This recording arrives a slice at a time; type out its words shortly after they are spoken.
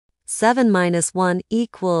7 minus 1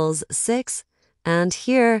 equals 6. And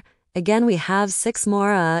here, again, we have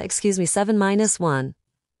 7 minus 1.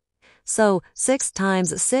 So 6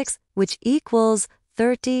 times 6, which equals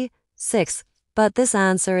 36. But this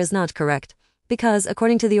answer is not correct, because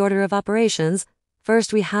according to the order of operations,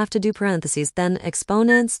 first we have to do parentheses, then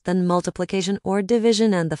exponents, then multiplication or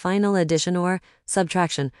division, and the final addition or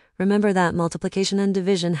subtraction. Remember that multiplication and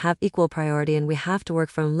division have equal priority, and we have to work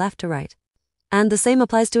from left to right. And the same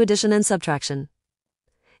applies to addition and subtraction.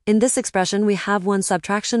 In this expression, we have one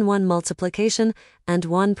subtraction, one multiplication, and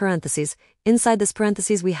one parentheses. Inside this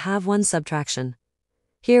parentheses, we have one subtraction.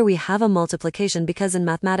 Here we have a multiplication because in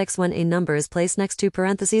mathematics, when a number is placed next to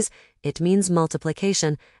parentheses, it means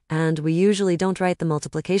multiplication, and we usually don't write the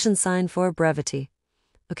multiplication sign for brevity.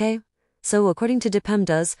 Okay? So according to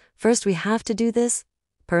PEMDAS, first we have to do this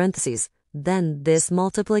parentheses, then this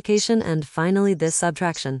multiplication, and finally this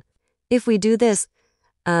subtraction. If we do this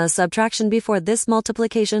subtraction before this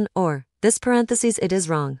multiplication or this parentheses, it is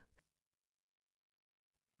wrong.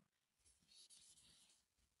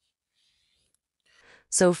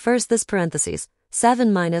 So first this parentheses,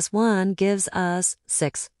 7 minus 1 gives us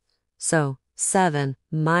 6. So 7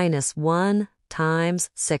 minus 1 times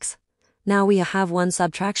 6. Now we have one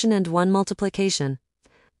subtraction and one multiplication.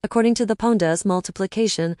 According to the PEMDAS,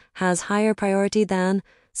 multiplication has higher priority than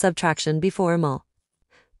subtraction before mul,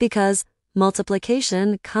 because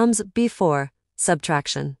multiplication comes before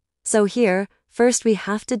subtraction. So here, first we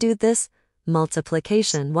have to do this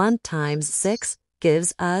multiplication. 1 times 6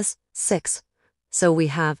 gives us 6. So we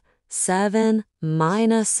have 7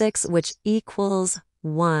 minus 6, which equals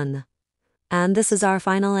 1. And this is our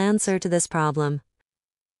final answer to this problem.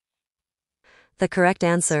 The correct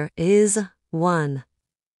answer is 1.